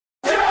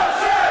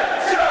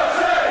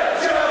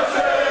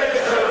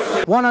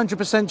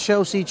100%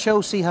 Chelsea.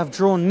 Chelsea have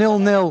drawn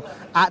 0-0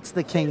 at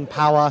the King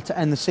Power to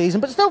end the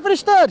season, but still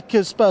finished third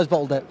because Spurs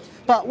bottled it.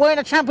 But we're in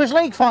a Champions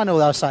League final,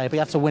 they'll say, but you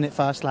have to win it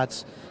first,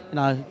 lads. You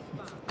know,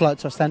 gloat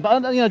to us then.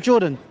 But, you know,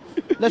 Jordan,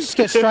 let's just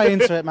get straight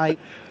into it, mate.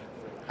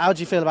 How do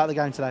you feel about the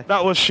game today?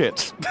 That was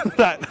shit.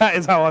 that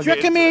is how I. Do you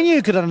reckon me and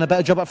you could have done a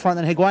better job up front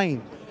than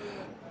Higuain?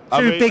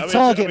 Big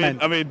target men.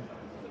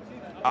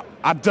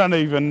 I don't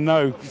even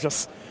know.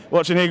 Just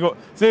watching Higuain,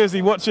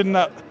 seriously, watching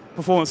that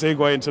performance of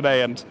Higuain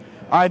today, and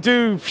I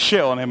do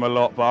shit on him a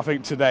lot, but I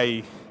think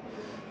today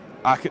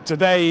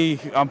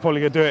I'm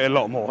probably going to do it a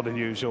lot more than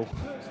usual.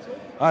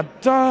 I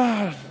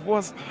don't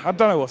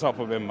know what's up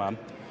with him, man.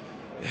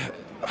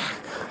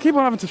 I keep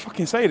on having to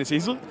fucking say this.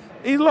 He's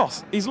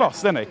lost,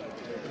 isn't he?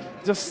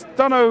 Just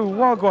don't know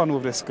what going on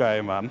with this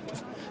guy, man.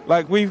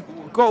 Like, we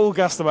got all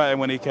gassed about him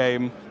when he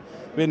came.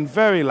 Been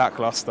very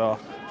lackluster.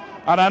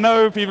 And I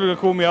know people are going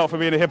to call me out for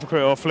being a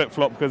hypocrite or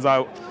flip-flop because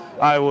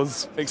I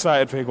was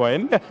excited for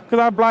Higuain. Yeah, because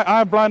I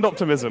have blind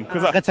optimism.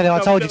 I tell you, I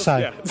told you so.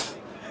 Yeah.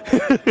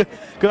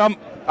 Because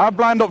I have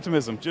blind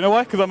optimism. Do you know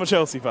why? Because I'm a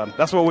Chelsea fan.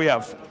 That's what we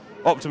have.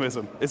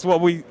 Optimism. It's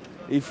what we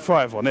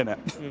thrive on, innit?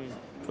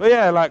 But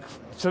yeah, like,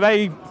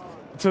 today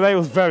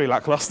was very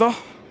lackluster.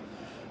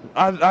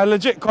 I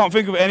legit can't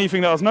think of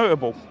anything that was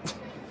notable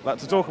like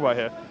to talk about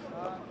here.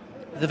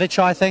 The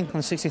Vichai thing on the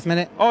 60th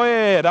minute? Oh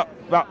yeah,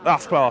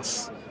 that's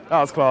class.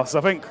 That was class.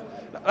 I think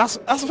that's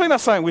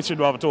something we should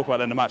rather talk about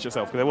than the match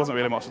itself, because there wasn't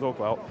really much to talk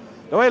about.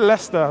 The way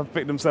Leicester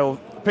picked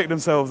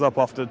themselves up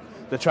after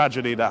the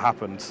tragedy that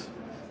happened,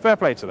 fair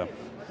play to them.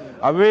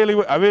 I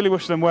really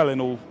wish them well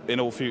in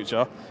all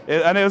future.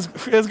 And it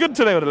was good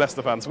today with the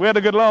Leicester fans. We had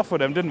a good laugh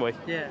with them, didn't we?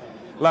 Yeah.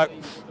 Like,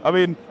 I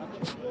mean,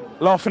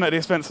 laughing at the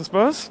expense of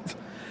Spurs.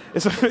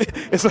 It's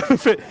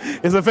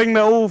a thing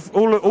that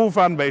all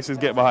fan bases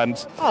get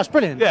behind. Oh, it's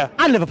brilliant. Yeah.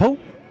 And Liverpool.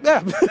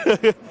 Yeah.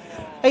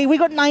 Hey, we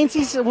got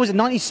 90. Was it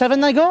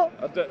 97 they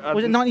got?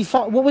 Was it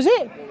 95? What was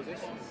it? What was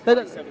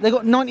this? They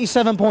got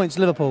 97 points,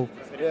 Liverpool.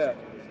 Yeah.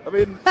 I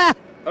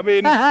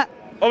mean,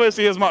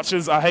 obviously, as much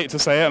as I hate to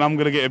say it, and I'm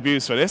going to get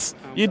abused for this,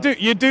 you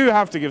do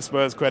have to give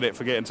Spurs credit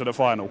for getting to the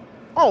final.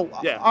 Oh,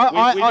 yeah.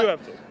 We do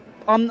have to.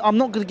 I'm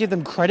not going to give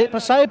them credit per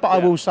se, but I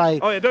will say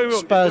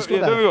Spurs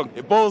got there.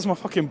 It boils my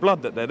fucking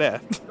blood that they're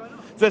there.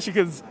 Especially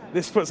because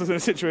this puts us in a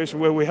situation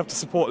where we have to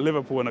support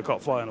Liverpool in a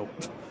cup final.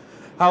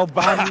 How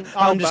bad?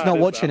 I'm just not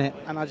watching it,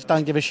 and I just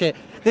don't give a shit.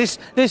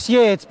 This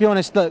year, to be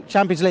honest, look,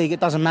 Champions League, it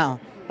doesn't matter.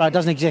 Right? It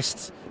doesn't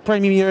exist.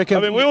 Premium Europe. I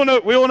mean, we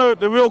all know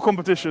the real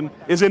competition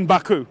is in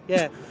Baku.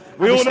 Yeah.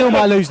 We still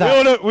might lose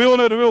that. We all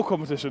know the real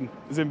competition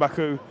is in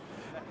Baku.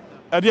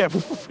 And yeah,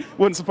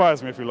 wouldn't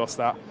surprise me if we lost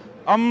that.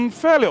 I'm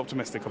fairly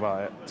optimistic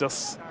about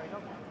it.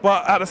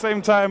 But at the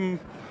same time,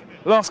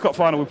 last cup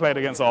final we played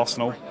against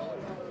Arsenal,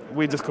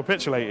 we just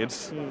capitulated.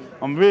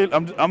 I'm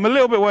a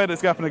little bit worried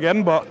it's happening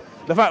again, but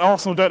the fact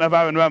Arsenal don't have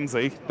Aaron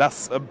Ramsey,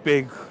 that's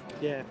big.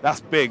 That's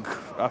big,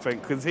 I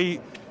think, because he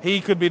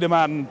could be the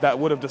man that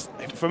would have just,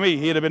 for me,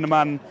 he'd have been the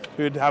man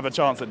who'd have a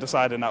chance at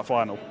deciding that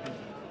final.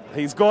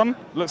 He's gone.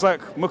 Looks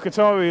like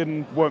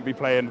Mkhitaryan won't be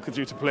playing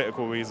due to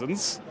political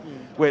reasons,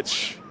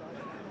 which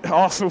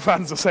Arsenal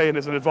fans are saying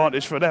is an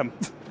advantage for them.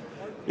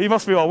 He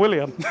must be our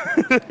Willian.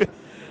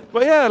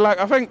 But yeah, like,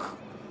 I think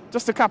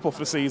just to cap off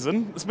the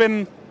season, it's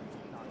been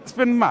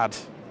mad.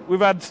 We've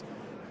had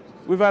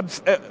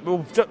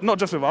well, not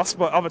just with us,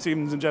 but other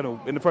teams in general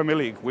in the Premier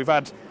League. We've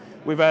had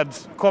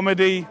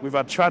comedy, we've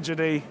had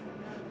tragedy.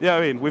 Yeah,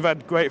 I mean, we've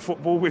had great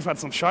football, we've had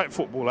some shite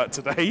football like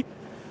today.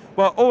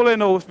 But all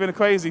in all, it's been a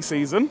crazy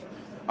season.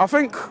 I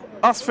think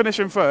us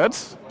finishing third,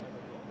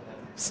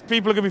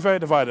 people are going to be very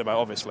divided about,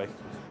 obviously.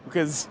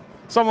 Because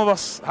some of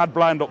us had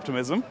blind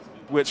optimism,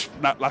 which,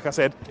 like I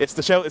said, it's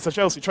a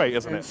Chelsea trait,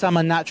 isn't it? Some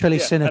are naturally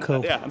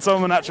cynical. And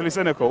some are naturally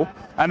cynical.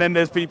 And then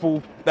there's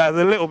a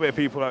little bit of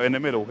people that are in the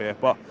middle here.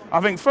 But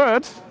I think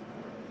third,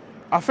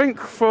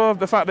 for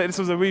the fact that this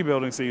was a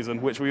rebuilding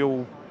season, which we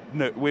all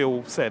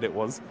said it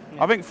was,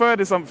 I think third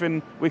is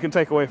something we can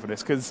take away from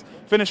this. Because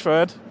finished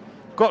third,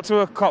 got to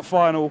a cup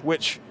final,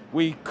 which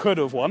we could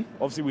have won.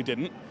 Obviously, we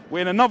didn't. We're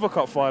in another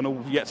cup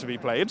final yet to be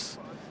played.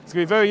 It's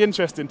going to be very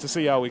interesting to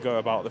see how we go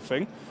about the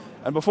thing.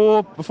 And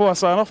before I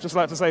sign off, just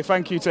like to say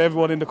thank you to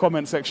everyone in the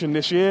comment section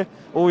this year.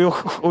 All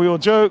your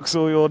jokes,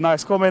 all your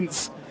nice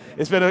comments.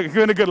 It's been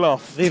a good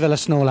laugh. Viva la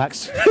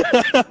Snorlax.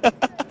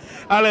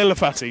 Allez, la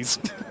fatties.